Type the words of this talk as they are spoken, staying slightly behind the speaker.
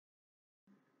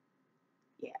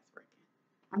Yeah, it's working.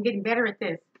 I'm getting better at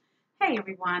this. Hey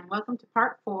everyone, welcome to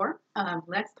part 4 of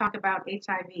Let's Talk About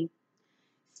HIV.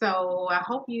 So I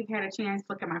hope you've had a chance to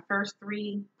look at my first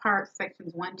 3 parts,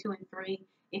 sections 1, 2, and 3.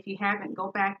 If you haven't, go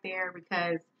back there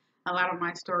because a lot of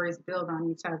my stories build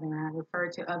on each other and I refer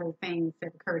to other things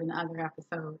that occurred in the other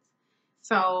episodes.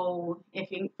 So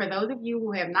for those of you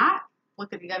who have not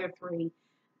looked at the other 3,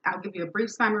 I'll give you a brief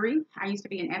summary. I used to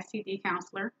be an STD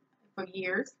counselor for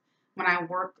years when I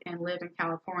worked and lived in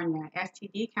California.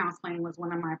 STD counseling was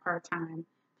one of my part-time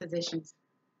positions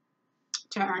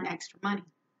to earn extra money.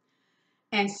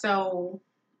 And so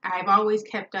I've always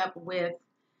kept up with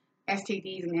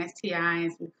STDs and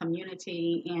STIs in the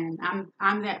community, and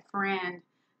I'm that friend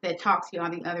that talks to all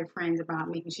the other friends about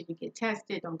making sure you get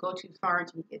tested. Don't go too far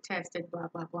until you get tested. Blah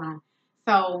blah blah.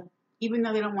 So even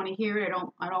though they don't want to hear it,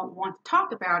 I don't want to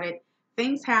talk about it.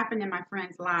 Things happen in my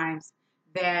friends' lives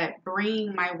that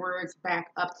bring my words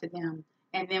back up to them,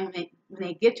 and then when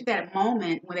they get to that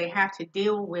moment when they have to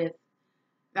deal with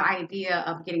the idea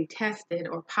of getting tested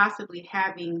or possibly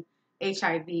having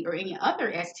HIV or any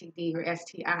other STD or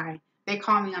STI, they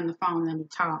call me on the phone and we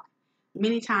talk.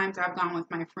 Many times I've gone with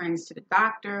my friends to the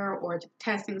doctor or to the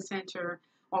testing center,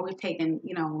 or we've taken,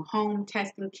 home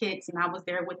testing kits, and I was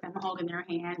there with them holding their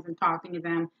hands and talking to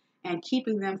them and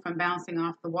keeping them from bouncing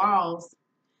off the walls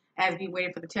as we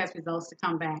waited for the test results to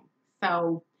come back.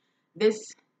 So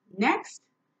this next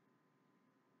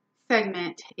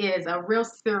segment is a real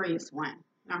serious one.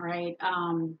 All right.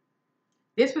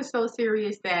 This was so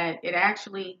serious that it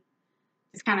actually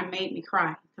just kind of made me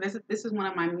cry. This is one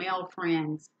of my male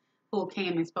friends who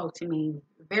came and spoke to me.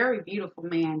 Very beautiful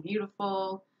man,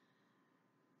 beautiful,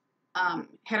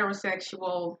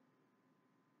 heterosexual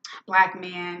black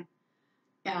man,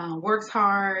 works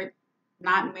hard,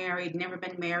 not married, never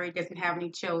been married, doesn't have any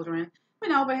children, but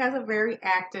has a very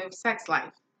active sex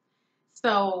life.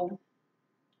 So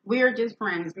we're just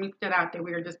friends. Let me put that out there.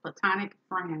 We are just platonic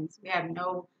friends. We have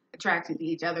no attraction to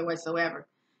each other whatsoever.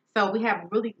 So we have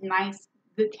really nice,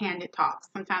 good, candid talks.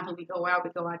 Sometimes when we go out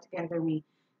together and we,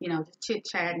 just chit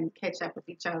chat and catch up with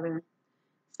each other.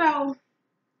 So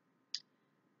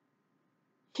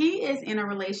he is in a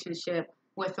relationship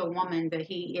with a woman that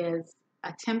he is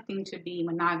attempting to be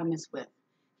monogamous with.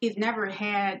 He's never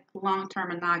had long-term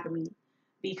monogamy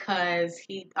because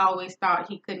he always thought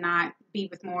he could not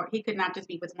just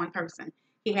be with one person.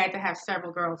 He had to have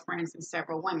several girlfriends and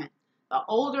several women. The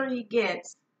older he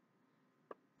gets,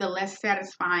 the less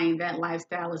satisfying that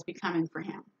lifestyle is becoming for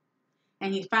him.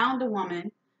 And he found a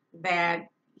woman that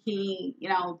he,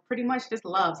 pretty much just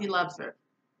loves. He loves her.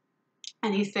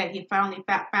 And he said he finally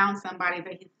found somebody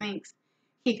that he thinks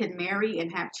he could marry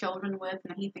and have children with,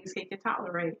 and he thinks he could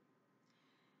tolerate.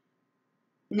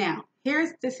 Now,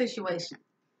 here's the situation.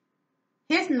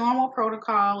 His normal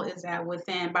protocol is that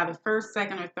by the first,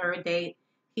 second, or third date,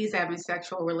 he's having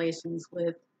sexual relations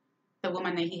with the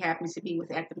woman that he happens to be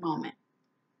with at the moment.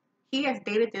 He has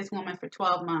dated this woman for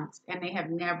 12 months, and they have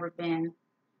never been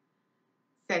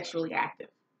sexually active.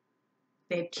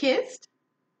 They've kissed.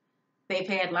 They've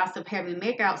had lots of heavy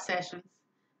makeout sessions,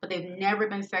 but they've never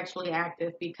been sexually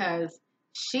active because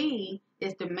she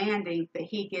is demanding that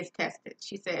he gets tested.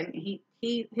 She said, and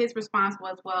his response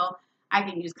was, well, I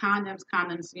can use condoms.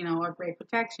 Condoms, are great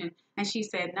protection. And she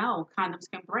said, no,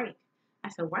 condoms can break. I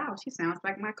said, wow, she sounds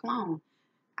like my clone.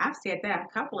 I've said that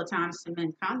a couple of times to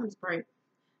men, condoms break.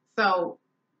 So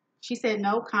she said,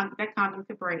 no, that condom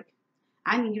could break.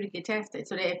 I need you to get tested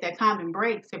so that if that condom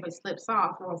breaks, if it slips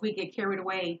off, or if we get carried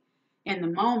away in the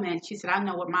moment, she said, I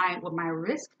know what my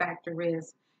risk factor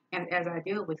is as I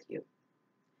deal with you.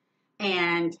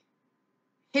 And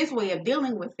his way of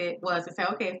dealing with it was to say,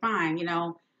 okay, fine,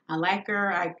 I like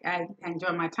her, I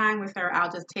enjoy my time with her,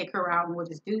 I'll just take her out and we'll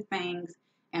just do things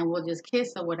and we'll just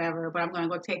kiss or whatever, but I'm going to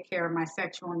go take care of my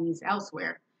sexual needs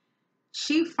elsewhere.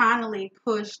 She finally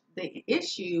pushed the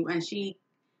issue and she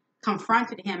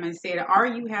confronted him and said, are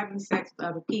you having sex with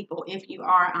other people? If you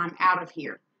are, I'm out of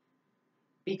here.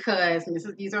 Because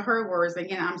these are her words.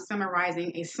 Again, I'm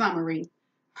summarizing a summary.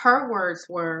 Her words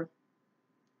were,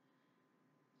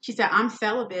 she said, I'm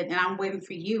celibate and I'm waiting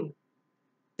for you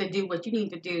to do what you need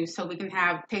to do so we can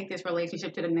take this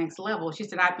relationship to the next level. She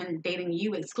said, I've been dating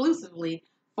you exclusively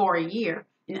for a year.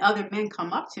 And other men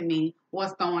come up to me,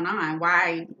 what's going on?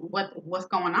 What's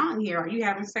going on here? Are you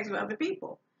having sex with other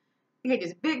people? He had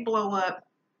this big blow up.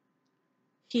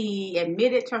 He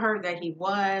admitted to her that he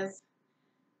was.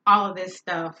 All of this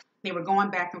stuff. They were going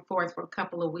back and forth for a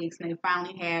couple of weeks, and they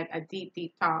finally had a deep,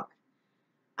 deep talk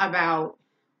about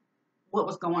what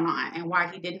was going on and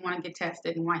why he didn't want to get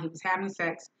tested and why he was having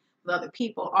sex with other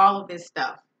people, all of this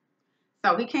stuff.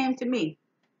 So he came to me.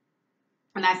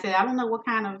 And I said, I don't know what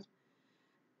kind of,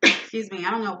 excuse me,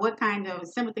 I don't know what kind of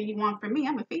sympathy you want from me.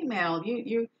 I'm a female.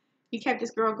 You kept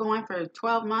this girl going for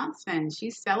 12 months and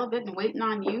she's celibate and waiting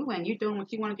on you and you're doing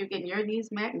what you want to do, getting your needs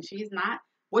met and she's not.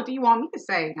 What do you want me to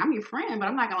say? I'm your friend, but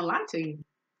I'm not going to lie to you.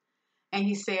 And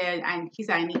he said, I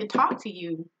need to talk to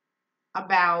you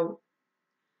about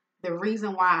the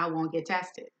reason why I won't get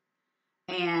tested.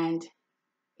 And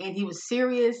he was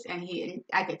serious and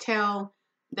I could tell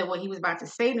that what he was about to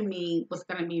say to me was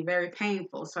going to be very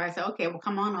painful. So I said, okay, well,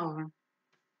 come on over.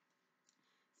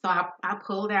 So I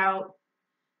pulled out,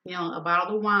 a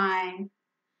bottle of wine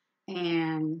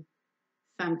and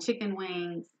some chicken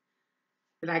wings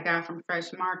that I got from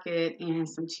Fresh Market and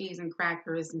some cheese and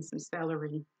crackers and some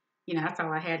celery. That's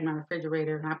all I had in my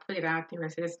refrigerator. And I put it out there. I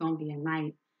said, it's going to be a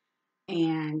night.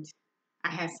 And I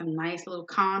had some nice little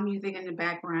calm music in the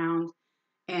background.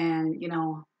 And,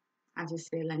 I just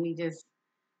said, let me just,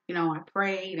 I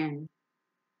prayed and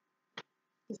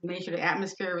just made sure the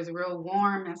atmosphere was real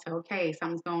warm. And I said, okay,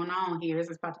 something's going on here. This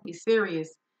is about to be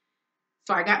serious.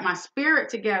 So I got my spirit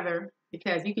together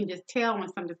because you can just tell when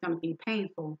something's going to be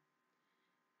painful.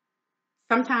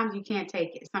 Sometimes you can't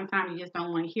take it. Sometimes you just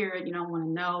don't want to hear it. You don't want to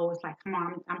know. It's like, come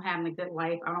on, I'm having a good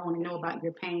life. I don't want to know about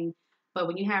your pain. But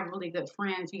when you have really good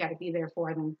friends, you got to be there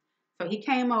for them. So he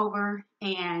came over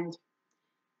and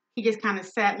he just kind of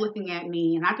sat looking at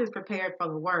me and I just prepared for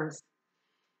the worst.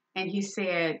 And he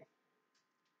said,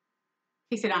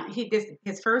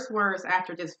 his first words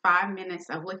after just 5 minutes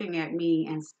of looking at me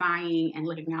and sighing and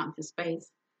looking out into space,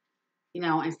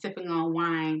 and sipping on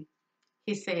wine,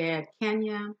 he said,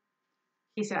 Kenya,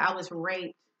 he said, I was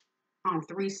raped on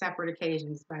 3 separate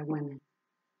occasions by women.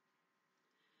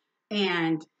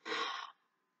 And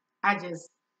I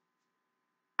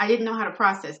didn't know how to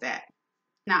process that.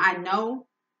 Now I know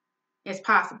it's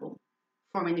possible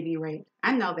for me to be raped.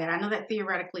 I know that. I know that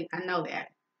theoretically. I know that.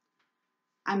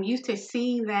 I'm used to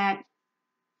seeing that,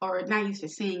 or not used to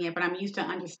seeing it, but I'm used to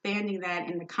understanding that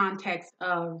in the context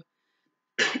of,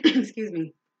 excuse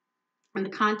me, in the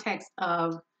context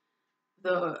of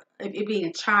it being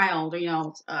a child,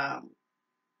 or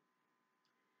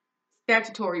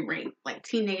statutory rape, like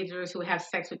teenagers who have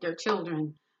sex with their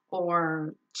children,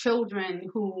 or children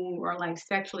who are like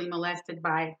sexually molested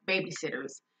by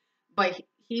babysitters. But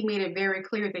he made it very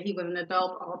clear that he was an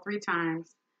adult all 3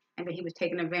 times and that he was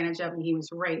taken advantage of and he was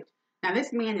raped. Now,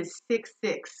 this man is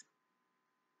 6'6",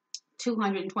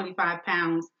 225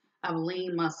 pounds of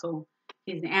lean muscle.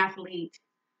 He's an athlete,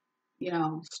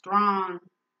 strong,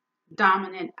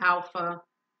 dominant, alpha,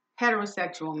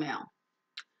 heterosexual male.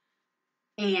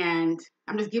 And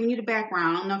I'm just giving you the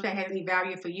background. I don't know if that has any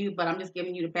value for you, but I'm just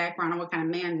giving you the background on what kind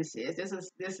of man this is. This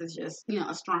is just,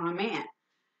 a strong man.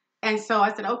 And so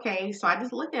I said, okay. So I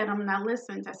just looked at him and I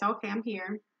listened. I said, okay, I'm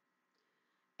here.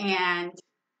 And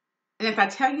if I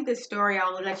tell you this story,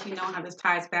 I'll let you know how this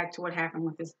ties back to what happened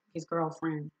with his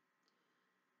girlfriend.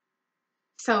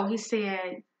 So he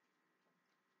said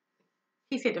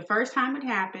the first time it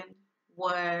happened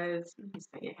was, let me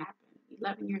say it happened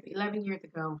 11 years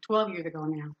ago, 12 years ago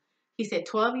now. He said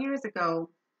 12 years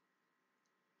ago,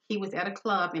 he was at a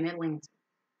club in Atlanta.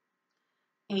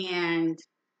 And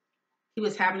he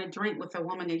was having a drink with a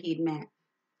woman that he'd met.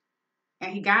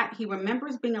 And he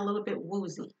remembers being a little bit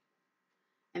woozy.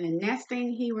 And the next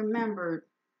thing he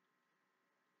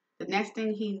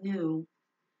knew,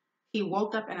 he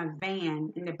woke up in a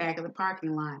van in the back of the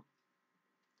parking lot.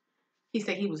 He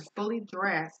said he was fully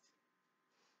dressed.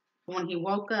 When he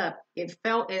woke up, it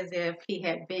felt as if he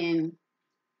had been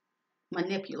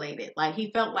manipulated. Like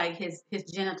he felt like his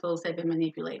genitals had been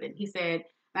manipulated.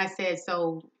 I said,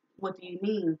 so what do you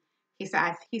mean? He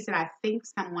said, I think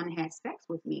someone had sex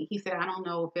with me. He said, I don't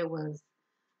know if it was,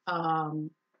 my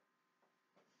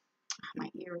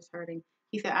ear is hurting.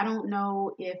 He said, I don't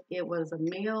know if it was a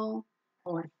male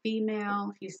or a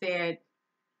female. He said,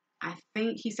 I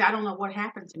don't know what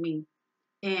happened to me.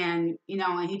 And,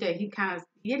 and he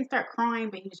didn't start crying,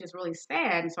 but he was just really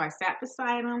sad. And so I sat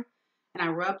beside him and I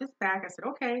rubbed his back. I said,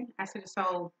 okay. I said,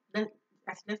 you don't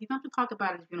have to talk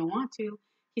about it if you don't want to.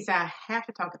 He said, I have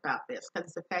to talk about this because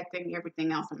it's affecting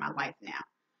everything else in my life now.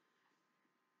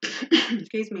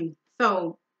 Excuse me.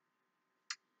 So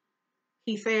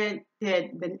he said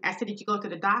I said, did you go to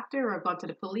the doctor or go to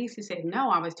the police? He said, no,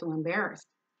 I was too embarrassed.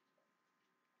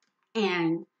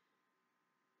 And,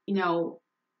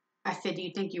 I said, do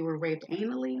you think you were raped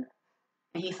anally?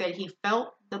 And he said he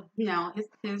felt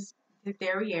his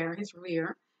derriere, his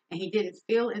rear, and he didn't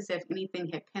feel as if anything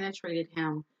had penetrated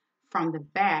him from the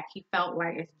back. He felt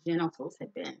like his genitals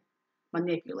had been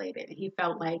manipulated. He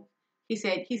felt like he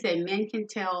said men can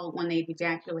tell when they've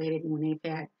ejaculated and when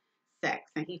they've had sex,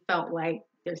 and he felt like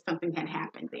there's something had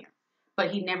happened there.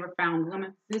 But he never found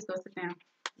women. Please go sit down.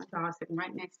 My dog's sitting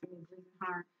right next to me, breathing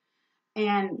hard.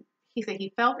 And he said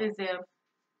he felt as if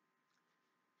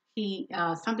he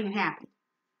something had happened.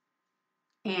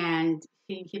 And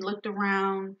he looked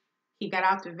around. He got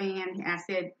out the van. I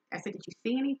said, did you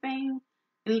see anything?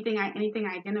 Anything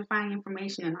identifying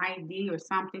information, an ID or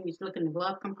something? Did you look in the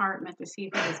glove compartment to see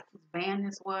whose van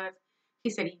this was? He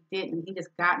said he didn't. He just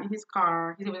got in his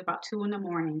car. It was about 2 in the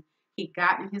morning. He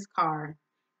got in his car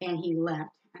and he left.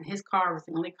 And his car was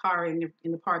the only car in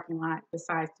the parking lot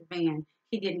besides the van.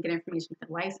 He didn't get information,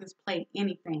 the license plate,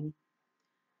 anything.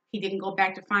 He didn't go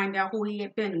back to find out who he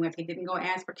had been with. He didn't go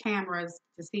ask for cameras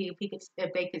to see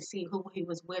if they could see who he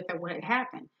was with or what had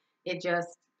happened. It just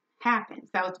happened.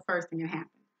 That was the first thing that happened.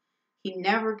 He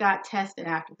never got tested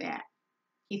after that.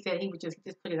 He said he would just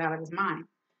put it out of his mind.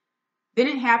 Then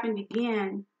it happened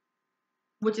again,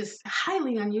 which is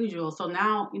highly unusual. So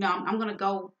now, I'm going to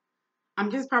go,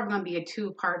 this is probably going to be a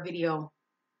 2-part video.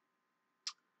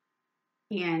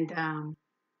 And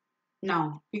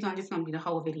no, just going to be the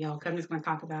whole video because I'm just going to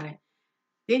talk about it.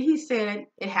 Then he said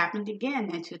it happened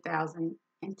again in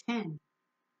 2010.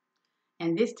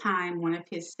 And this time, one of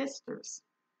his sisters,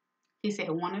 he said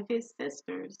one of his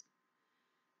sisters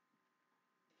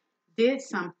did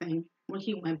something when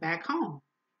he went back home.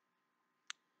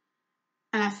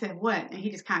 And I said, what? And he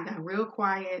just kind of got real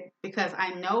quiet because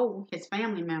I know his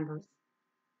family members.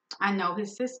 I know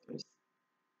his sisters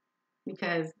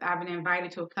because I've been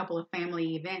invited to a couple of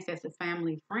family events as a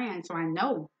family friend. So I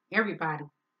know everybody.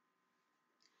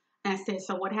 And I said,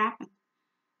 so what happened?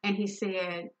 And he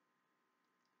said,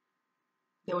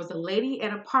 there was a lady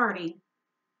at a party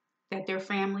that their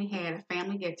family had, a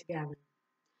family get-together.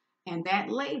 And that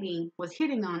lady was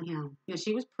hitting on him.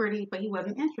 She was pretty, but he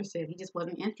wasn't interested. He just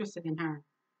wasn't interested in her.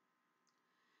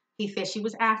 He said she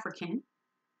was African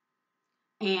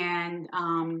and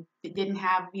didn't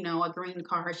have, a green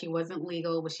card. She wasn't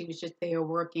legal, but she was just there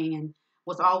working and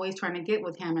was always trying to get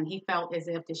with him. And he felt as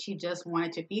if that she just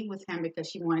wanted to be with him because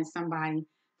she wanted somebody to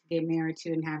get married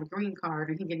to and have a green card.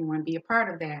 And he didn't want to be a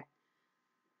part of that.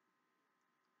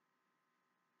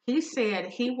 He said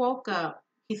he woke up.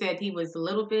 He said he was a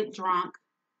little bit drunk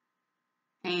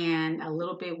and a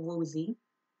little bit woozy.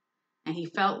 And he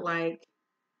felt like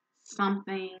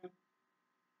something.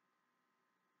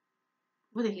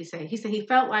 What did he say? He said he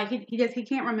felt like he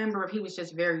can't remember if he was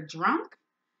just very drunk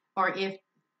or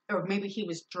maybe he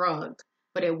was drugged.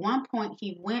 But at one point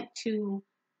he went to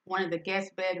one of the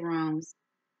guest bedrooms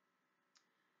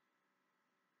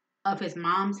of his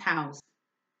mom's house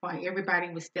while everybody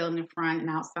was still in the front and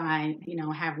outside,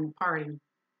 having a party.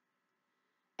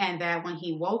 And that when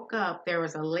he woke up, there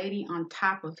was a lady on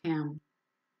top of him.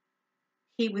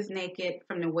 He was naked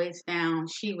from the waist down.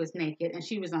 She was naked and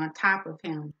she was on top of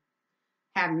him,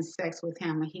 having sex with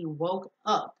him. And he woke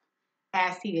up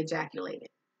as he ejaculated.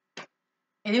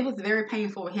 And it was very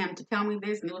painful for him to tell me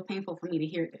this, and it was painful for me to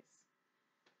hear this.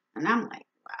 And I'm like,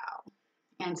 wow.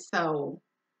 And so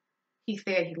he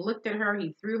said he looked at her,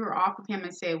 he threw her off of him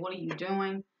and said, what are you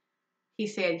doing? He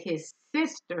said his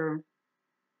sister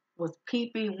was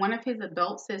peeping. One of his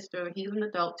adult sisters, he's an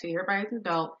adult too, everybody's an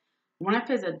adult. One of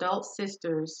his adult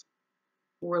sisters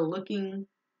was looking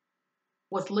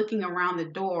around the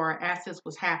door as this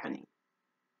was happening.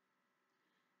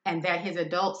 And that his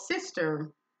adult sister,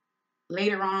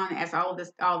 later on, as all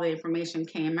the information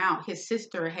came out, his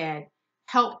sister had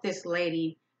helped this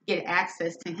lady get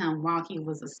access to him while he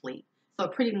was asleep. So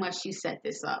pretty much she set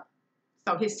this up.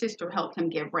 So his sister helped him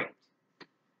get raped.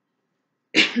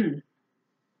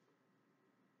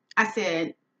 I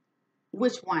said,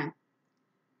 which one?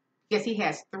 Yes, he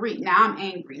has 3. Now I'm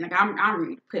angry. Like I'm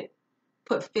ready to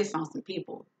put fists on some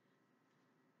people.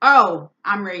 Oh,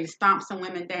 I'm ready to stomp some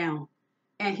women down.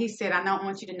 And he said, I don't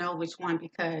want you to know which one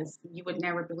because you would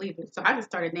never believe it. So I just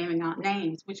started naming out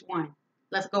names. Which one?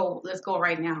 Let's go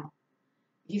right now.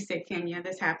 He said, Kenya,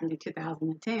 this happened in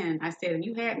 2010. I said, and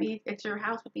you had me at your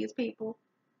house with these people?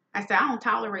 I said, I don't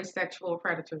tolerate sexual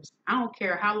predators. I don't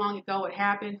care how long ago it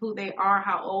happened, who they are,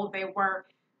 how old they were.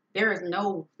 There is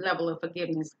no level of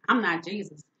forgiveness. I'm not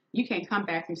Jesus. You can't come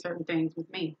back from certain things with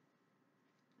me.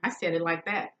 I said it like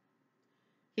that.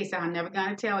 He said, I'm never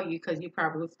going to tell you because you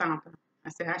probably would stomp her.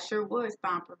 I said, I sure would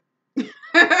stomp her.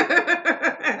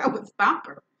 I would stomp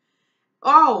her.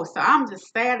 Oh, so I'm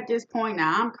just sad at this point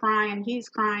now. I'm crying. He's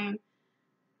crying.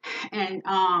 And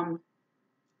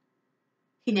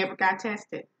he never got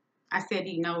tested. I said,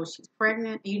 do you know if she's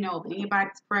pregnant? Do you know if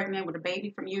anybody's pregnant with a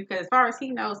baby from you? Because as far as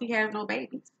he knows, he has no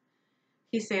babies.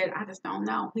 He said, I just don't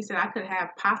know. He said, I could have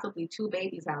possibly 2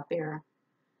 babies out there.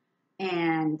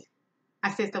 And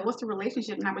I said, so what's the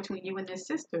relationship now between you and this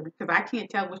sister? Because I can't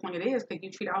tell which one it is because you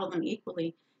treat all of them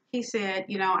equally. He said,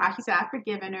 he said, I've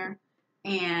forgiven her.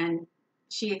 And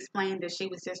she explained that she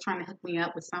was just trying to hook me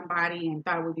up with somebody and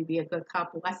thought it would be a good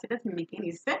couple. I said, that doesn't make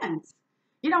any sense.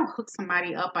 You don't hook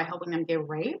somebody up by helping them get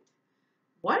raped.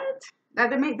 What?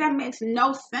 That makes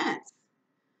no sense.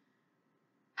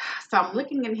 So I'm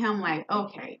looking at him like,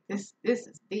 okay, this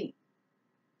is deep.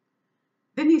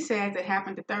 Then he says it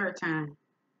happened the third time.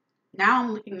 Now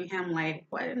I'm looking at him like,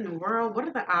 what in the world? What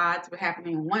are the odds of it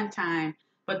happening one time,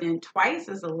 but then twice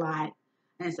is a lot,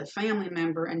 and it's a family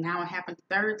member, and now it happened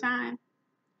the third time?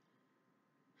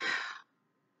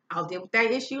 I'll deal with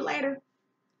that issue later.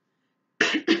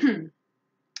 And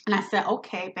I said,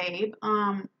 okay, babe.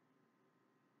 I'm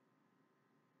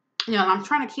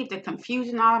trying to keep the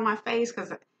confusion out of my face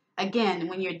because, again,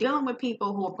 when you're dealing with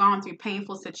people who have gone through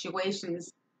painful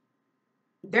situations,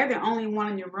 they're the only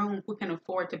one in your room who can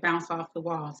afford to bounce off the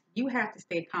walls. You have to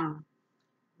stay calm,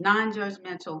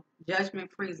 non-judgmental,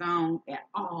 judgment-free zone at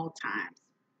all times.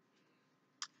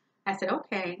 I said,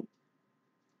 okay,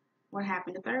 what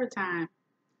happened the third time?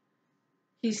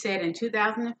 He said in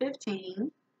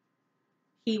 2015,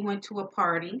 he went to a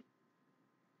party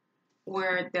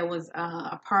where there was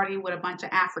a party with a bunch of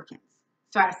Africans.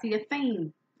 So I see a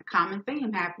theme, a common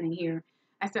theme happening here.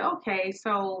 I said, okay,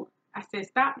 so I said,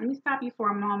 let me stop you for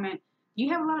a moment. Do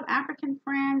you have a lot of African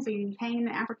friends? Are you hanging in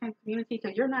the African community?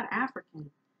 Because you're not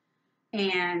African.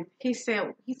 And he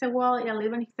said, well, I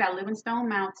live in Stone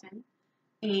Mountain.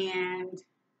 And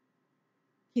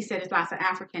he said, there's lots of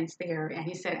Africans there. And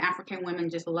he said, African women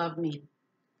just love me.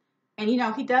 And,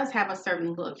 he does have a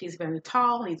certain look. He's very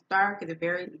tall. He's dark. He's a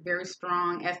very, very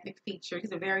strong ethnic feature.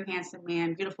 He's a very handsome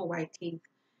man, beautiful white teeth.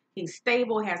 He's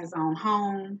stable, has his own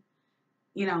home,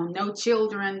 no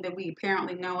children that we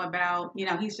apparently know about.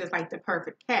 He's just like the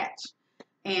perfect catch.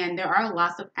 And there are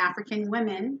lots of African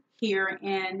women here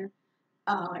in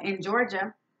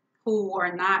Georgia who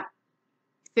are not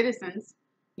citizens.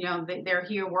 They're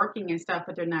here working and stuff,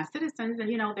 but they're not citizens.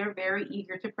 And, they're very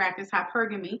eager to practice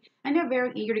hypergamy, and they're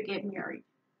very eager to get married,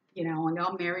 and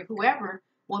they'll marry whoever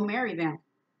will marry them.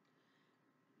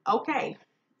 Okay,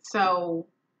 so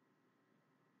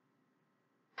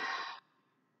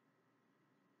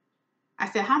I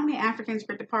said, how many Africans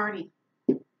were at the party?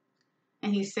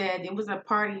 And he said, it was a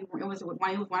party. It was one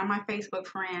of my Facebook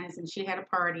friends, and she had a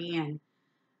party, and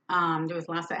there was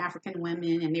lots of African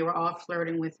women, and they were all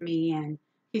flirting with me. And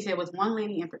he said, it was one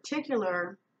lady in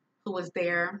particular who was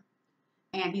there,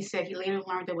 and he said he later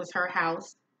learned it was her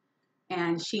house,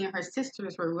 and she and her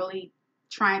sisters were really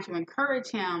trying to encourage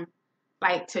him,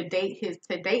 like to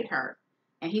date her.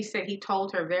 And he said he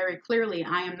told her very clearly,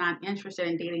 I am not interested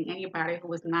in dating anybody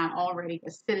who is not already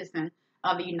a citizen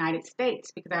of the United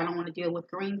States because I don't want to deal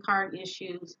with green card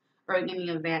issues or any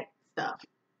of that stuff.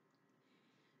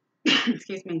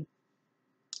 Excuse me.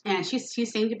 And she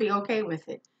seemed to be okay with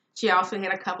it. She also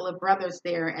had a couple of brothers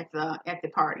there at the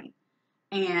party.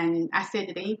 And I said,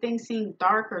 did anything seem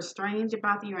dark or strange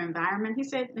about your environment? He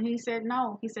said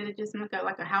no. He said it just looked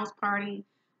like a house party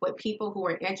with people who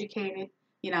are educated.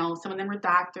 Some of them were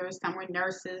doctors, some were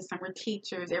nurses, some were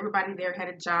teachers. Everybody there had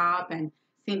a job and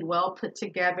seemed well put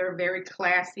together, very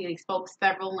classy. They spoke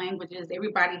several languages.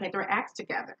 Everybody had their acts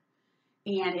together.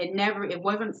 And it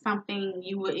wasn't something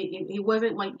it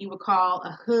wasn't like you would call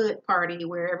a hood party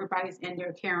where everybody's in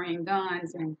there carrying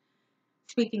guns and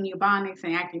speaking Ebonics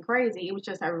and acting crazy. It was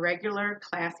just a regular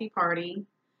classy party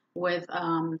with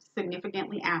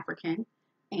significantly African,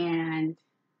 and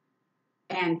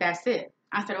that's it.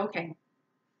 I said, okay.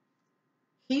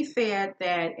 He said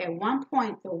that at one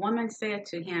point the woman said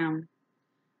to him,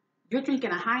 you're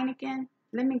drinking a Heineken?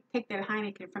 Let me take that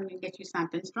Heineken from you and get you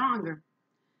something stronger.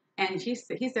 And he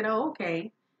said, oh,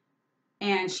 okay.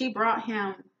 And she brought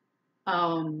him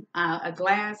a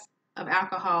glass of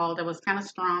alcohol that was kind of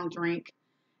strong drink.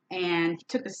 And he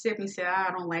took a sip and he said, oh,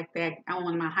 I don't like that. I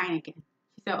want my Heineken.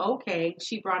 She said, okay.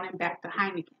 She brought him back the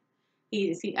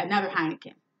Heineken. Another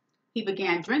Heineken. He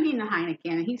began drinking the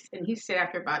Heineken, and he said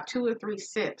after about 2 or 3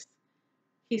 sips,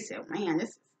 he said, man,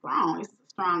 this is strong. This is a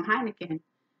strong Heineken.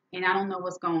 And I don't know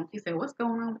what's going on. He said, what's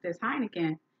going on with this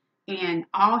Heineken? And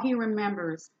all he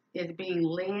remembers is being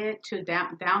led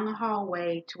down the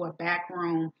hallway to a back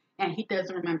room, and he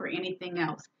doesn't remember anything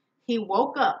else. He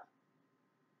woke up.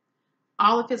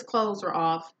 All of his clothes were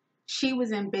off. She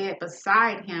was in bed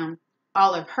beside him.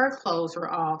 All of her clothes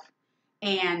were off.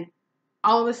 And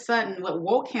all of a sudden, what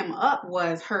woke him up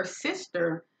was her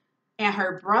sister and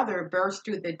her brother burst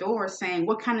through the door saying,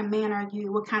 what kind of man are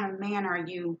you? What kind of man are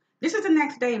you? This is the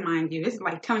next day, mind you. This is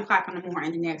like 10 o'clock in the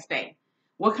morning the next day.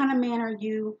 What kind of man are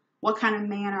you? What kind of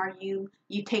man are you?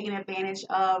 You taking advantage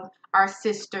of our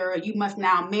sister. You must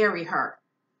now marry her.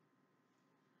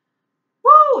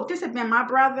 Woo! If this had been my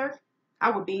brother,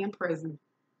 I would be in prison.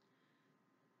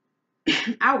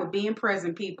 I would be in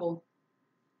prison, people.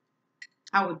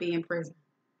 I would be in prison.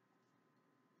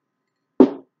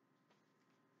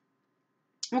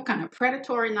 What kind of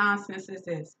predatory nonsense is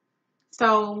this?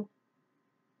 So,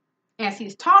 as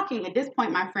he's talking, at this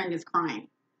point, my friend is crying.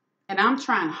 And I'm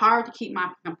trying hard to keep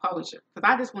my composure because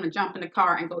I just want to jump in the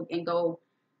car and go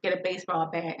get a baseball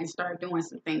bat and start doing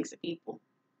some things to people.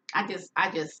 I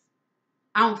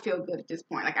don't feel good at this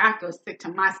point. Like I feel sick to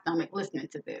my stomach listening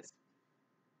to this.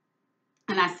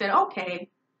 And I said, okay,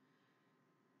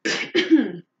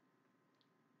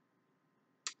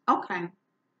 okay.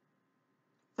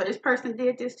 So this person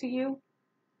did this to you?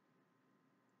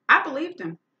 I believed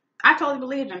him. I totally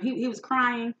believed him. He was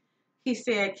crying. He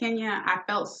said, Kenya, I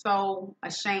felt so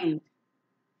ashamed.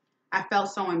 I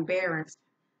felt so embarrassed.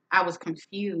 I was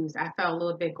confused. I felt a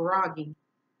little bit groggy.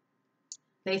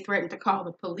 They threatened to call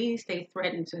the police. They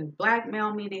threatened to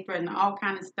blackmail me. They threatened all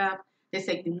kind of stuff. They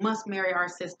said, you must marry our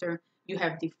sister. You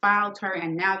have defiled her,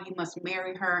 and now you must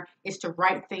marry her. It's the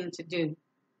right thing to do.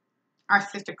 Our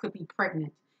sister could be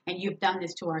pregnant, and you've done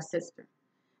this to our sister.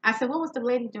 I said, what was the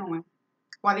lady doing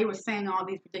while they were saying all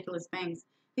these ridiculous things?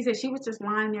 He said, she was just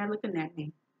lying there looking at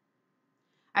me.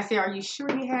 I said, are you sure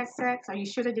you had sex? Are you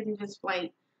sure they didn't just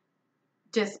plant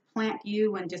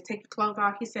you and just take your clothes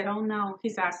off? He said, oh no. He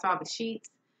said, I saw the sheets.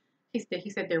 He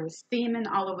said there was semen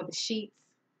all over the sheets.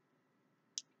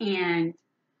 And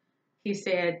he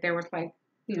said there was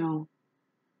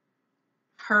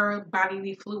her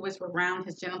bodily fluids were around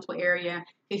his genital area.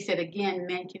 He said, again,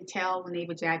 men can tell when they've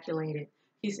ejaculated.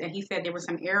 He said there were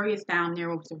some areas down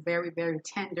there which were very, very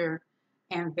tender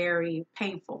and very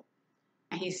painful.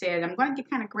 And he said, I'm going to get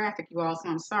kind of graphic, you all, so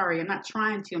I'm sorry. I'm not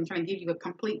trying to. I'm trying to give you a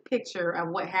complete picture of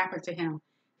what happened to him.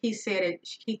 He said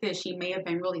she may have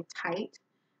been really tight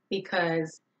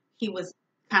because he was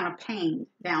kind of pained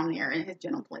down there in his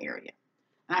genital area.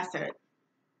 And I said,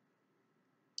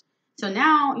 so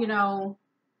now,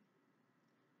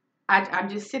 I'm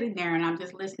just sitting there and I'm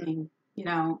just listening,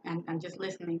 and I'm just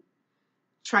listening,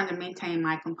 trying to maintain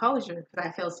my composure because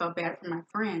I feel so bad for my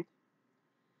friend.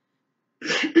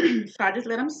 So I just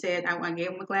let him sit. I gave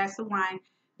him a glass of wine.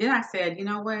 Then I said, you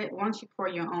know what? Why don't you pour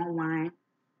your own wine?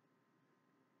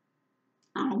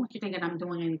 I don't want you thinking I'm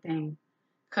doing anything.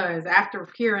 Because after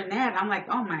hearing that, I'm like,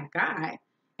 oh my God.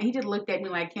 And he just looked at me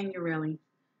like, can you really?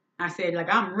 I said,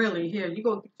 like, I'm really here. You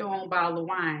go get your own bottle of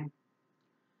wine.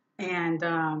 And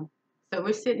so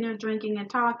we're sitting there drinking and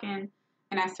talking.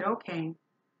 And I said, okay.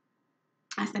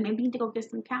 I said, maybe you need to go get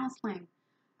some counseling.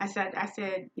 I said, I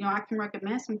can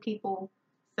recommend some people,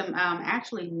 some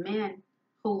actually men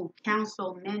who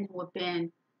counsel men who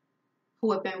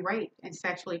have been raped and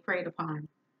sexually preyed upon.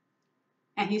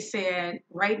 And he said,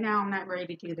 right now I'm not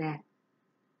ready to do that.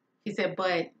 He said,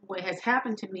 but what has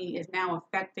happened to me is now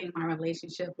affecting my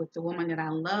relationship with the woman that I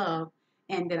love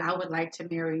and that I would like to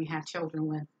marry and have children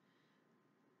with.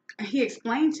 He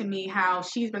explained to me how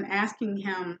she's been asking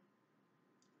him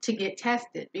to get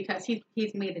tested because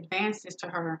he's made advances to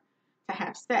her to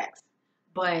have sex,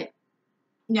 but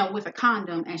with a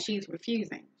condom, and she's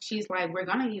refusing. She's like, we're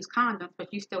going to use condoms,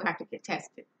 but you still have to get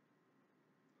tested.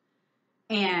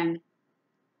 And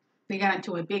they got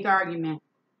into a big argument.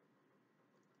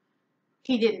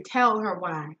 He didn't tell her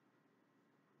why.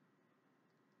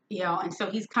 And so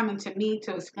he's coming to me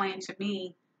to explain to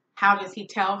me how does he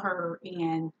tell her,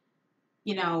 and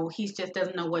he just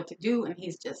doesn't know what to do, and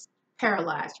he's just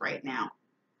paralyzed right now.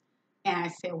 And I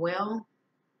said,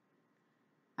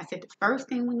 the first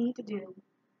thing we need to do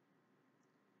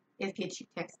is get you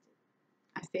tested.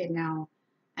 I said, now,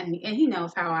 and he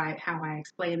knows how I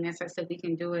explain this. I said, we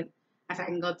can do it. I said, I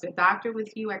can go to a doctor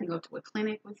with you. I can go to a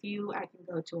clinic with you. I can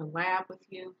go to a lab with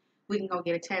you. We can go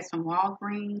get a test from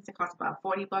Walgreens. It costs about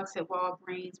 $40 at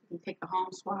Walgreens. We can take a home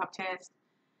swab test.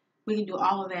 We can do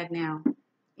all of that now.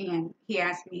 And he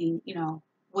asked me,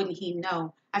 wouldn't he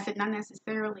know? I said, not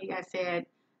necessarily. I said,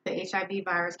 the HIV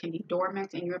virus can be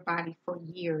dormant in your body for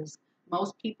years.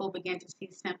 Most people begin to see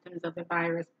symptoms of the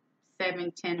virus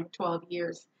 7, 10, or 12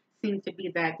 years. Seems to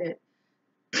be that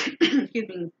excuse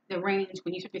me, the range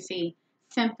when you start to see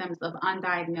symptoms of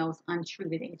undiagnosed,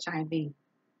 untreated HIV.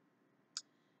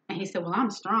 And he said, well, I'm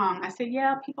strong. I said,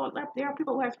 yeah, there are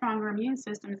people who have stronger immune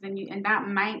systems than you, and that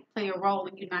might play a role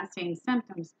in you not seeing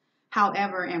symptoms.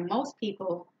 However, in most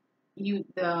people,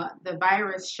 the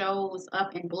virus shows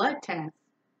up in blood tests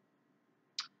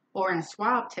or in a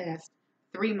swab test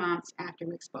 3 months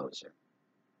after exposure.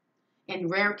 In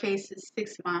rare cases,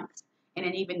 6 months. and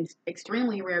in even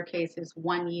extremely rare cases,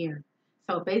 1 year.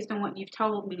 So based on what you've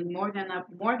told me, more than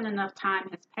enough time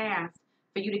has passed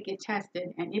for you to get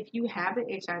tested. And if you have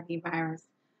the HIV virus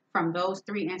from those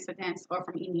 3 incidents or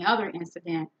from any other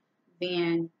incident,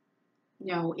 then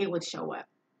it would show up.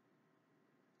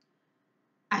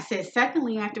 I said,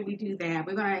 secondly, after we do that,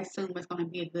 we're going to assume it's going to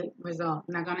be a good result.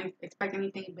 I'm not going to expect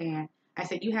anything bad. I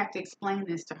said, you have to explain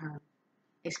this to her.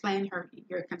 Explain her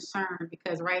your concern,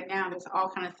 because right now there's all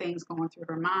kind of things going through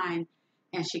her mind,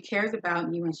 and she cares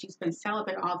about you, and she's been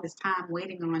celibate all this time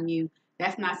waiting on you.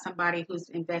 That's not somebody who's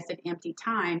invested empty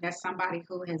time. That's somebody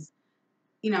who has,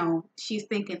 she's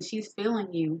thinking, she's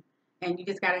feeling you, and you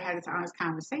just got to have this honest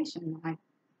conversation. Like,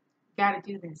 got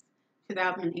to do this.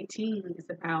 2018 is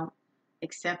about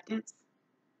acceptance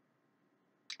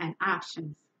and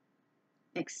options.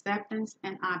 Acceptance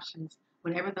and options,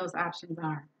 whatever those options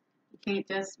are. You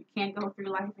can't go through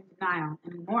life in denial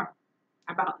anymore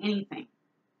about anything.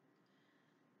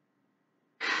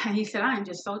 And he said, I am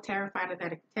just so terrified of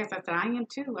that test. I said, I am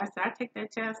too. I said, I take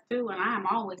that test too, and I am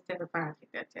always terrified to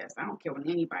take that test. I don't care what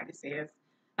anybody says.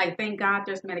 Like, thank God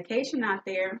there's medication out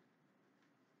there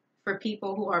for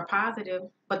people who are positive,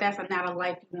 but that's not a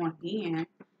life you want to be in.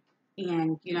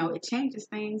 And, it changes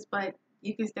things, but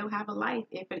you can still have a life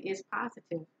if it is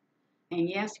positive. And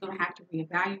yes, you're going to have to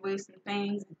reevaluate some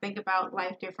things and think about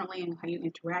life differently and how you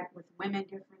interact with women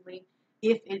differently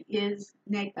if it is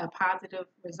a positive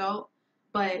result.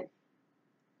 But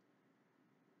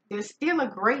there's still a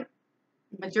great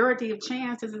majority of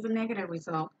chances it's a negative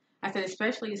result. I said,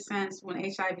 especially since when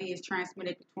HIV is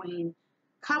transmitted between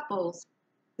couples,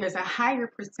 there's a higher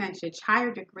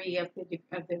degree of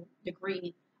the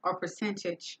degree or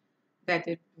percentage that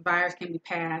the virus can be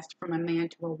passed from a man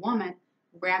to a woman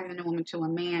rather than a woman to a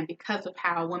man because of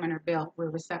how women are built. We're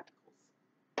receptacles.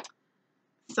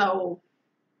 So,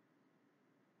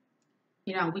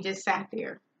 we just sat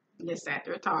there.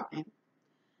 Talking.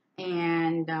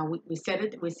 And we set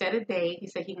a date. He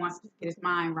said he wants to get his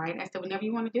mind right. I said, whenever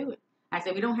you want to do it. I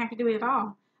said, we don't have to do it at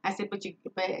all. I said, but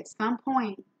at some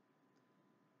point,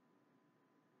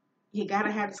 you got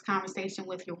to have this conversation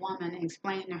with your woman and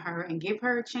explain to her and give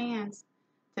her a chance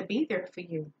to be there for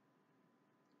you.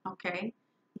 Okay?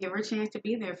 Give her a chance to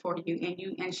be there for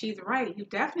you. And she's right. You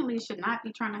definitely should not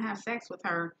be trying to have sex with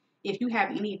her if you have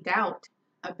any doubt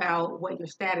about what your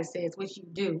status is, which you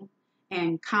do.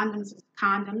 And condoms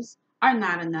are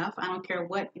not enough. I don't care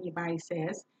what anybody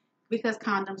says, because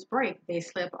condoms break. They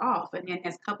slip off. And then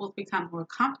as couples become more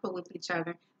comfortable with each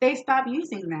other, they stop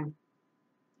using them.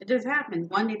 It just happens.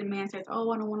 One day the man says,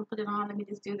 oh, I don't want to put it on. Let me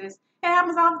just do this. It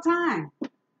happens all the time.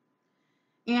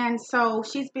 And so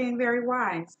she's being very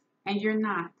wise, and you're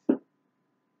not.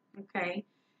 Okay?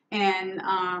 And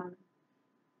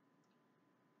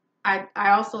I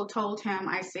also told him,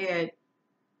 I said,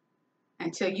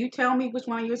 until you tell me which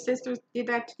one of your sisters did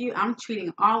that to you, I'm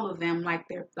treating all of them like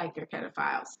they're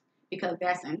pedophiles, because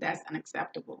that's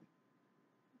unacceptable.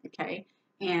 Okay?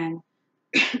 And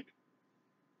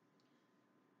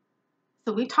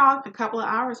so we talked, a couple of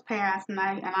hours passed, and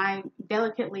I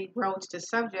delicately broached the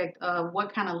subject of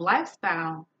what kind of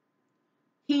lifestyle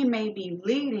he may be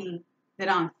leading, that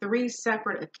on 3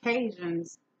 separate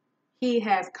occasions he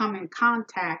has come in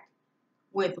contact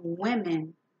with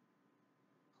women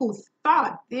who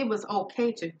thought it was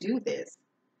okay to do this.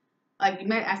 Like,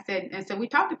 so we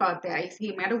talked about that.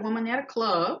 He met a woman at a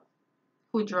club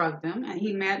who drugged him, and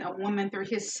he met a woman through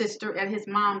his sister at his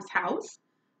mom's house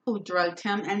who drugged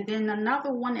him, and then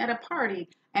another one at a party.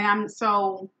 And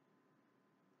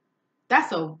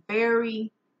that's a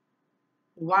very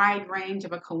wide range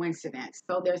of a coincidence.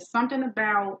 So there's something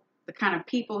about the kind of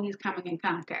people he's coming in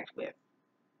contact with.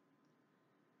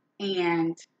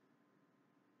 And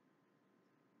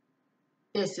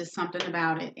there's just something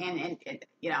about it. And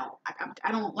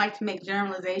I don't like to make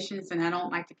generalizations, and I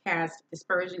don't like to cast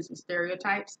aspersions and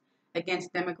stereotypes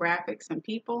against demographics and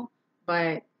people,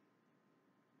 but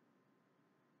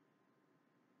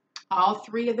all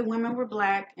 3 of the women were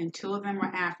Black and 2 of them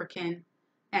were African,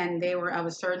 and they were of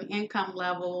a certain income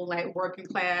level, like working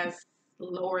class,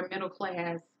 lower middle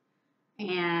class,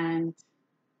 and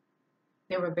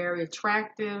they were very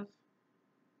attractive,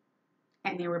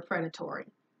 and they were predatory.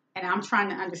 And I'm trying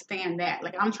to understand that.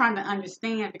 Like, I'm trying to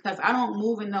understand, because I don't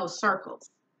move in those circles,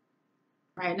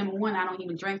 right? Number one, I don't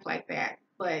even drink like that,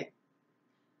 but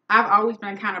I've always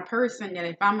been the kind of person that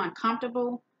if I'm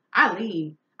uncomfortable, I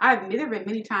leave. There have been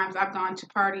many times I've gone to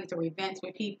parties or events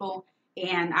with people,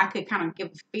 and I could kind of give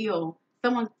a feel.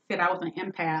 Someone said I was an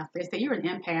empath. They said, you're an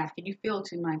empath. Can you feel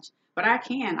too much? But I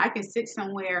can. I can sit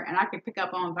somewhere and I can pick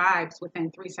up on vibes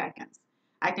within 3 seconds.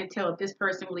 I can tell if this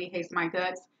person really hates my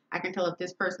guts. I can tell if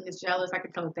this person is jealous. I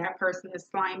can tell if that person is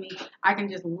slimy. I can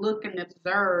just look and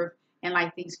observe, and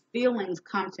like these feelings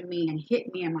come to me and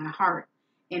hit me in my heart.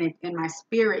 And in my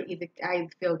spirit, either I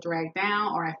feel dragged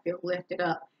down or I feel lifted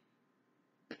up.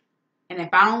 And if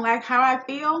I don't like how I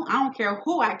feel, I don't care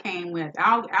who I came with.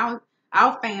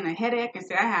 I'll feign a headache and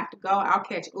say I have to go. I'll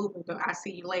catch Uber. I'll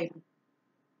see you later.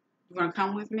 You want to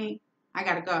come with me? I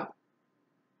gotta go.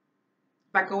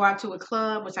 If I go out to a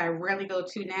club, which I rarely go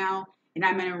to now, and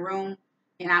I'm in a room,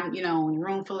 and I'm, in a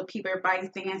room full of people, everybody's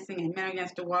dancing and men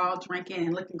against the wall, drinking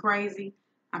and looking crazy.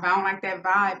 If I don't like that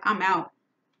vibe, I'm out.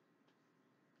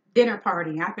 Dinner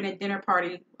party. I've been at dinner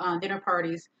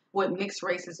parties with mixed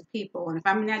races of people, and if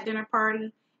I'm in that dinner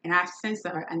party and I sense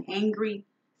an angry,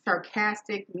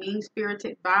 sarcastic,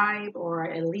 mean-spirited vibe or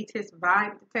an elitist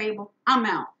vibe at the table, I'm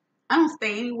out. I don't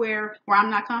stay anywhere where I'm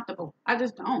not comfortable. I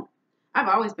just don't. I've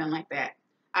always been like that.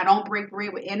 I don't break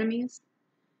bread with enemies.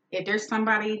 If there's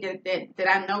somebody that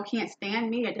I know can't stand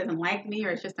me or doesn't like me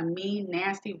or is just a mean,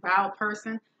 nasty, vile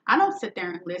person, I don't sit there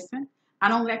and listen. I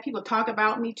don't let people talk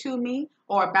about me to me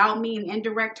or about me in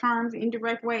indirect terms,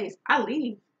 indirect ways. I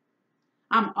leave.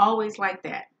 I'm always like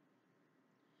that.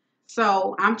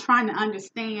 So I'm trying to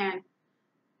understand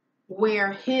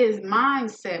where his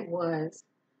mindset was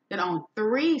that on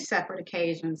 3 separate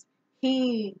occasions,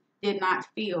 he did not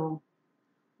feel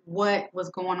what was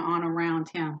going on around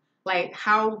him. Like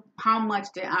how much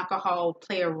did alcohol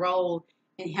play a role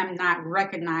in him not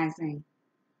recognizing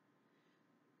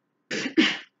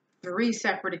 3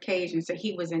 separate occasions that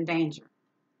he was in danger?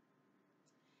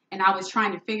 And I was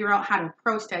trying to figure out how to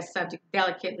approach that subject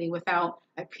delicately without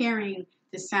appearing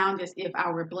to sound as if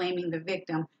I were blaming the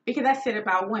victim. Because I said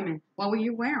about women, what were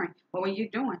you wearing? What were you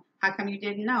doing? How come you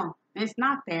didn't know? And it's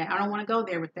not that. I don't want to go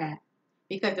there with that.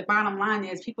 Because the bottom line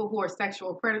is people who are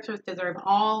sexual predators deserve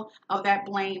all of that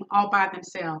blame all by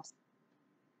themselves.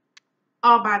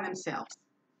 All by themselves.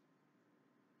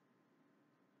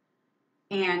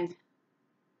 And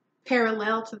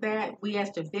parallel to that, we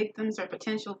as the victims or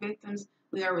potential victims,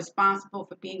 we are responsible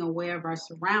for being aware of our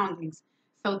surroundings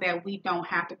so that we don't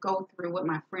have to go through what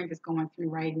my friend is going through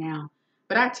right now.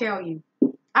 But I tell you,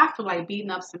 I feel like beating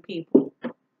up some people.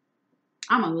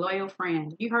 I'm a loyal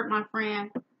friend. You hurt my friend,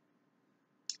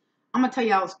 I'm going to tell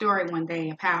y'all a story one day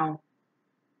of how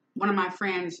one of my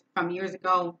friends from years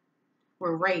ago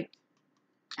were raped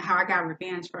and how I got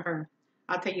revenge for her.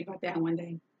 I'll tell you about that one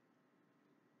day.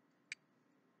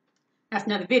 That's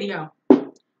another video.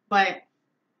 But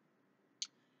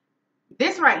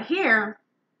this right here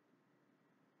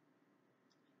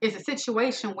is a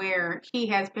situation where he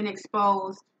has been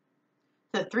exposed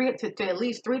to at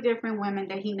least 3 different women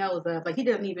that he knows of. Like he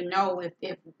doesn't even know if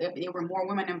there were more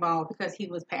women involved because he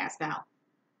was passed out.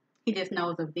 He just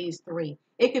knows of these 3.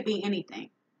 It could be anything.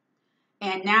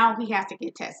 And now he has to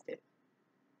get tested.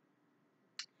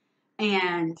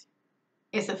 And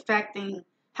it's affecting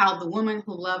how the woman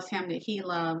who loves him that he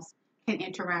loves can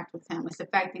interact with him. It's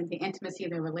affecting the intimacy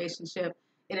of their relationship.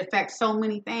 It affects so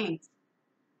many things.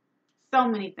 So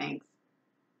many things.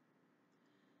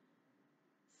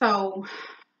 So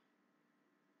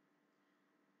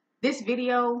this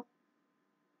video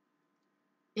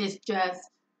is just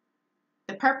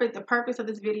the purpose of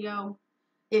this video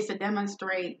is to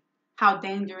demonstrate how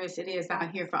dangerous it is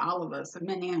out here for all of us,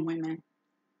 men and women.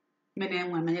 Men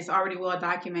and women. It's already well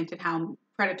documented how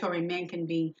predatory men can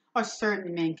be, or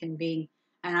certain men can be.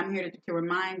 And I'm here to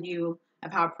remind you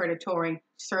of how predatory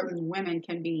certain women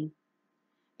can be,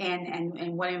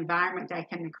 and what environment that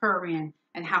can occur in,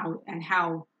 and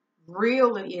how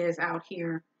real it is out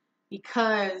here.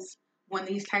 Because when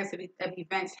these types of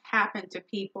events happen to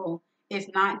people, it's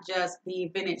not just the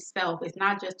event itself. It's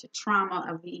not just the trauma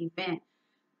of the event.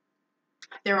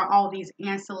 There are all these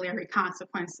ancillary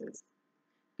consequences.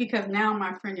 Because now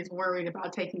my friend is worried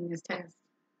about taking this test.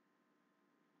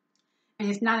 And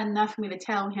it's not enough for me to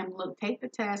tell him, look, take the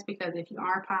test, because if you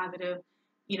are positive,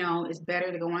 it's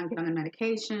better to go on and get on the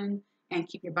medication and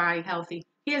keep your body healthy.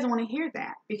 He doesn't want to hear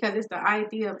that, because it's the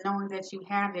idea of knowing that you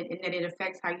have it and that it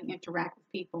affects how you interact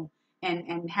with people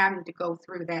and having to go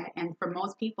through that. And for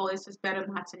most people, it's just better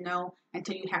not to know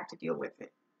until you have to deal with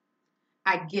it.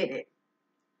 I get it.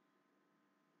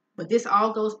 But this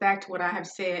all goes back to what I have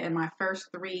said in my first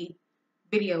 3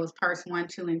 videos, parts 1,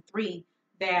 2, and 3,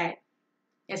 that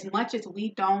as much as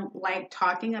we don't like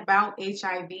talking about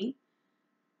HIV,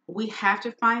 we have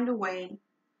to find a way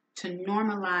to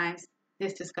normalize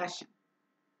this discussion.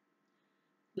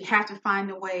 We have to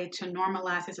find a way to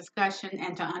normalize this discussion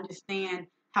and to understand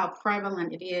how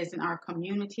prevalent it is in our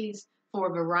communities for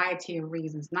a variety of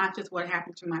reasons. Not just what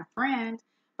happened to my friend,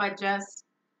 but just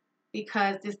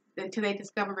because this until they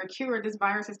discover a cure, this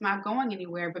virus is not going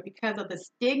anywhere. But because of the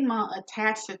stigma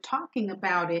attached to talking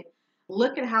about it,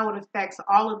 look at how it affects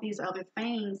all of these other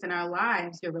things in our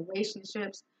lives, your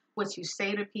relationships, what you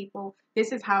say to people.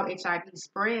 This is how HIV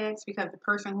spreads because the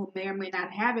person who may or may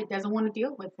not have it doesn't want to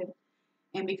deal with it.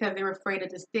 And because they're afraid of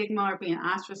the stigma or being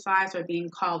ostracized or being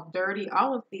called dirty,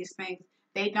 all of these things,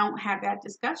 they don't have that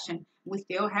discussion. We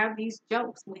still have these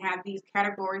jokes. We have these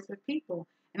categories of people.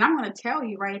 And I'm going to tell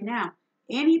you right now,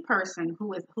 any person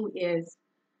who is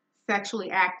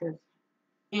sexually active,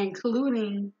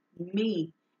 including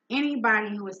me,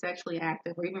 anybody who is sexually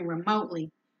active or even remotely,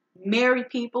 married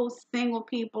people, single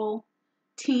people,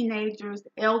 teenagers,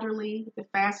 elderly, the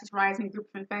fastest rising group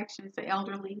of infections, the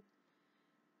elderly,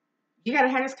 you got to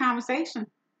have this conversation.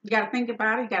 You got to think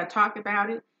about it. You got to talk about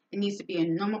it. It needs to be a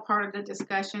normal part of the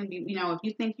discussion. If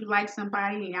you think you like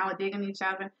somebody and y'all are digging each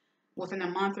other within a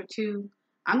month or two,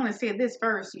 I'm going to say this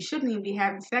first. You shouldn't even be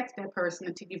having sex with that person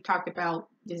until you've talked about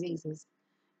diseases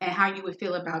and how you would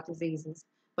feel about diseases.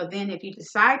 But then if you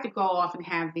decide to go off and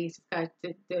have these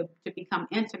discussions to become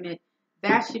intimate,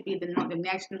 that should be the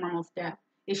next normal step.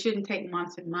 It shouldn't take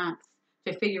months and months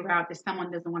to figure out that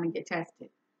someone doesn't want to get tested.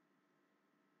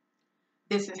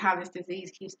 This is how this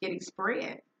disease keeps getting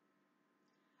spread.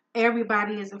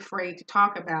 Everybody is afraid to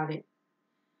talk about it.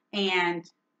 And,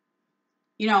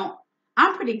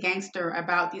 I'm pretty gangster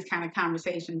about these kind of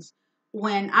conversations.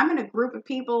 When I'm in a group of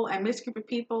people, a mixed group of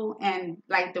people, and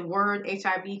like the word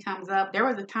HIV comes up, there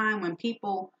was a time when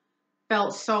people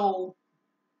felt so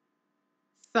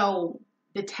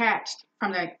detached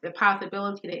from the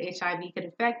possibility that HIV could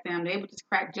affect them. They would just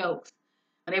crack jokes.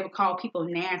 Or they would call people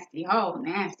nasty. Oh,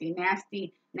 nasty,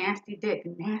 nasty, nasty dick,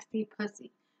 nasty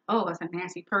pussy. Oh, that's a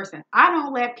nasty person. I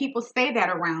don't let people say that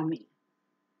around me.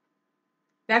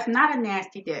 That's not a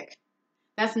nasty dick.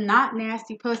 That's not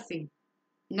nasty pussy.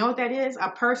 You know what that is? A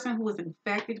person who is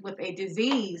infected with a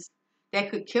disease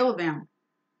that could kill them.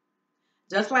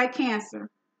 Just like cancer,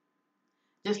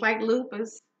 just like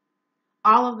lupus,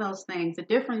 all of those things. The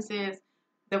difference is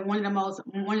that one of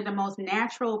the most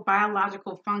natural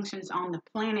biological functions on the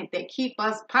planet that keep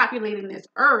us populating this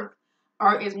earth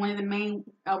is one of the main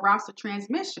routes of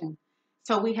transmission.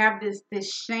 So we have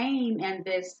this shame and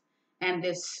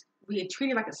this we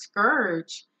treat it like a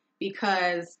scourge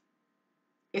because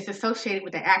it's associated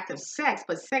with the act of sex,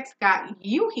 but sex got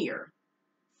you here.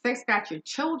 Sex got your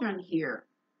children here.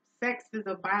 Sex is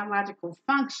a biological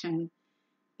function,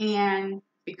 and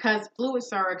because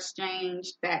fluids are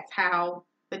exchanged, that's how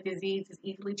the disease is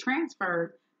easily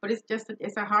transferred. But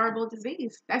it's a horrible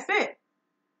disease. That's it.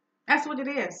 That's what it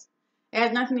is. It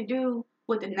has nothing to do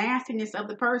with the nastiness of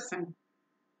the person.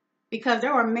 Because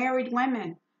there are married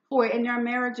women who are in their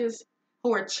marriages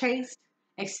who are chaste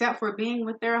except for being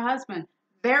with their husband.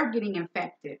 They're getting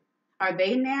infected. Are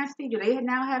they nasty? Do they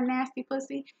now have nasty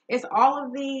pussy? It's all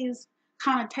of these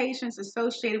connotations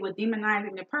associated with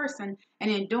demonizing the person, and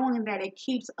in doing that, it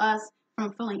keeps us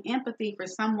from feeling empathy for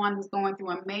someone who's going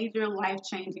through a major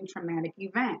life-changing traumatic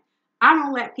event. I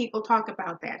don't let people talk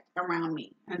about that around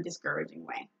me in a discouraging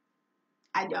way.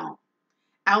 I don't.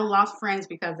 I lost friends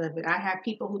because of it. I have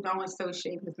people who don't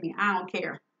associate with me. I don't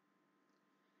care.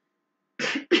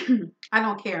 I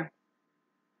don't care.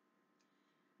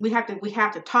 We have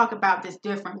to talk about this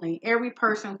differently. Every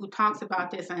person who talks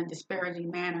about this in a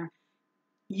disparaging manner,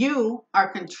 you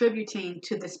are contributing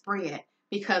to the spread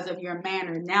because of your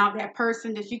manner. Now that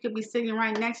person that you could be sitting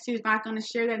right next to is not going to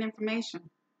share that information.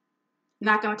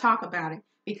 Not going to talk about it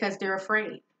because they're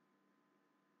afraid.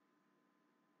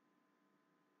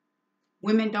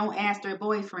 Women don't ask their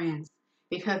boyfriends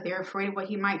because they're afraid of what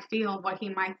he might feel, what he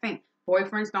might think.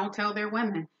 Boyfriends don't tell their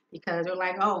women because they're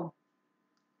like, oh,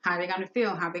 how are they going to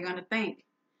feel? How are they going to think?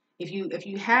 If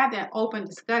you have that open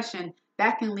discussion,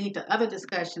 that can lead to other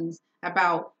discussions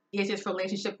about, is this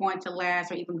relationship going to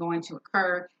last or even going to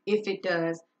occur? If it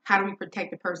does, how do we protect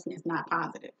the person that's not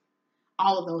positive?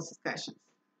 All of those discussions.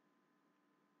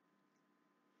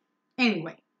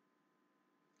 Anyway.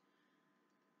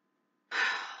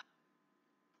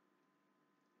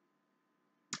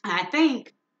 I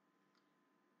think,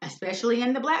 especially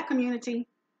in the Black community,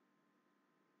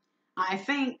 I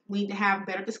think we need to have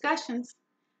better discussions.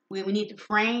 We need to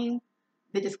frame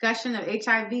the discussion of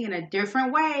HIV in a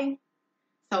different way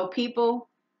so people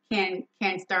can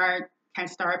start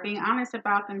being honest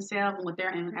about themselves and what their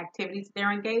activities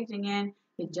they're engaging in.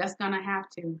 You're just gonna have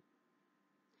to.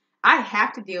 I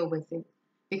have to deal with it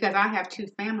because I have 2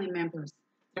 family members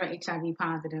that are HIV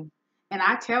positive. And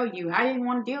I tell you, I didn't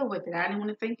want to deal with it. I didn't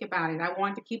want to think about it. I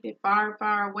wanted to keep it far,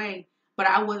 far away. But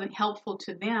I wasn't helpful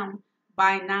to them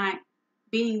by not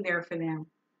being there for them.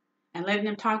 and letting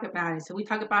them talk about it. So we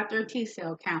talk about their T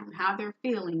cell count and how they're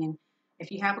feeling, and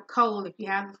if you have a cold, if you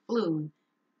have the flu,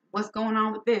 what's going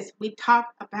on with this. We talk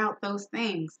about those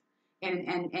things,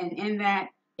 and in that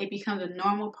it becomes a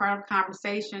normal part of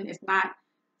conversation. It's not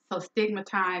so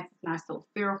stigmatized, it's not so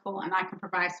fearful, and I can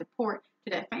provide support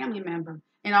to that family member.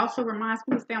 It also reminds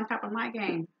me to stay on top of my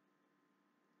game.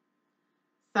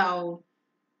 So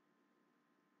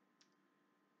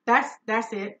that's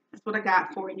it. That's what I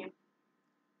got for you.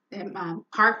 And,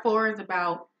 part 4 is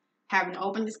about having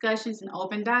open discussions and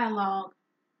open dialogue.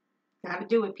 Got to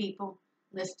do it, people.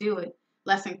 Let's do it.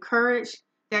 Let's encourage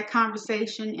that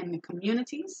conversation in the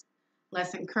communities.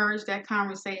 Let's encourage that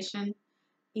conversation.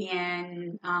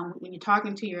 And when you're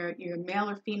talking to your male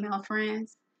or female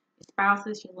friends, your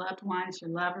spouses, your loved ones,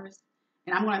 your lovers.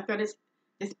 And I'm going to throw this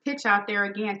pitch out there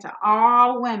again to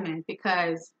all women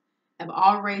because of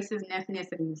all races and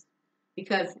ethnicities.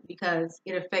 Because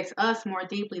it affects us more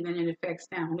deeply than it affects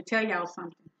them. Let me tell y'all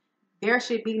something. There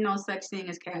should be no such thing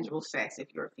as casual sex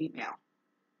if you're a female.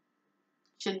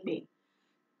 Shouldn't be.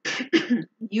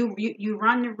 You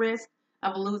run the risk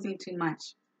of losing too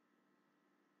much.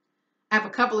 I have a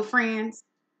couple of friends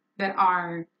that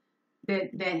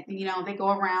they go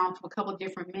around to a couple of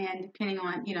different men depending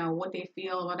on what they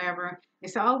feel or whatever. They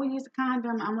say, "Oh, we use a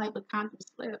condom." I'm like, "But condoms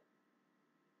slip."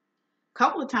 A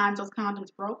couple of times those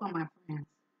condoms broke on my friends.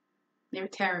 They were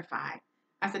terrified.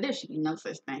 I said, "There should be no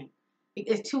such thing.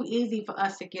 It's too easy for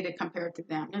us to get it compared to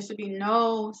them. There should be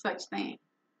no such thing."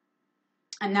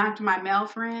 And now to my male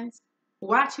friends,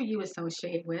 watch who you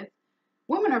associate with.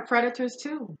 Women are predators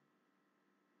too.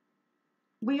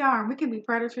 We are. We can be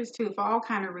predators too for all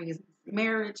kind of reasons.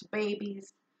 Marriage,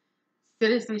 babies,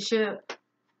 citizenship,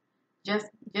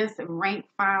 just rank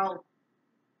file,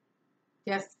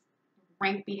 just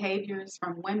rank behaviors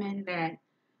from women that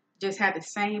just have the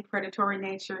same predatory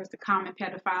nature as the common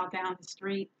pedophile down the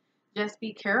street. Just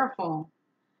be careful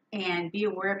and be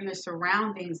aware of your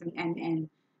surroundings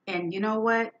and you know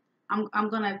what? I'm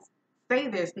gonna say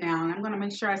this now, and I'm gonna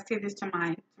make sure I say this to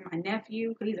my nephew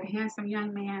because he's a handsome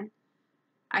young man.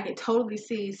 I could totally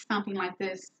see something like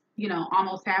this,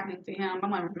 almost happening to him.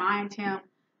 I'm gonna remind him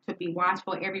to be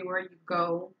watchful everywhere you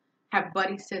go, have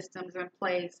buddy systems in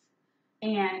place,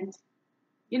 and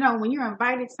when you're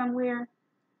invited somewhere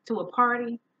to a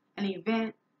party, an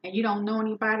event, and you don't know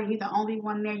anybody, you're the only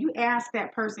one there, you ask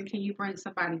that person, can you bring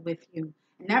somebody with you?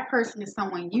 And that person is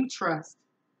someone you trust.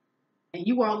 And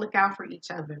you all look out for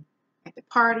each other. At the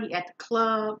party, at the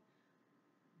club,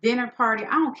 dinner party,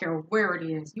 I don't care where it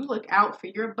is. You look out for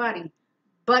your buddy.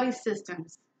 Buddy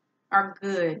systems are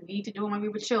good. We need to do them when we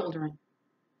were children.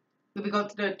 When we go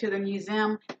to the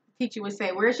museum, the teacher would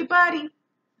say, "Where's your buddy?" I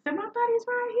said, "My buddy's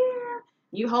right here."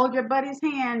 You hold your buddy's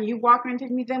hand. You walk into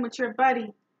the museum with your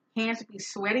buddy. Hands would be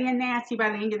sweaty and nasty by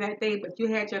the end of that day, but you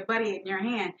had your buddy in your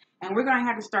hand. And we're going to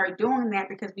have to start doing that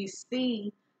because we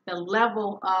see the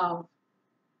level of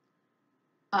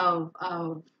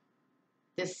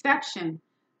deception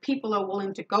people are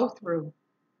willing to go through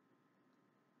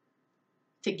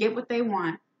to get what they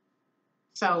want.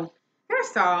 So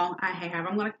that's all I have.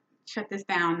 I'm going to shut this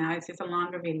down now. It's just a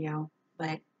longer video,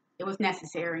 but it was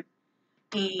necessary.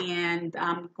 And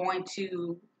I'm going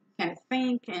to kind of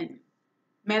think and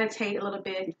meditate a little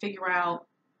bit and figure out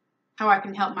how I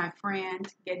can help my friend,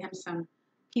 get him some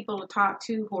people to talk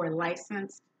to who are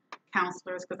licensed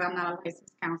counselors, because I'm not a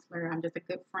licensed counselor. I'm just a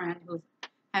good friend who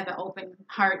has an open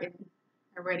heart and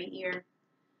a ready ear,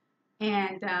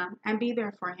 and be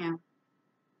there for him.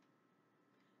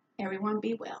 Everyone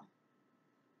be well.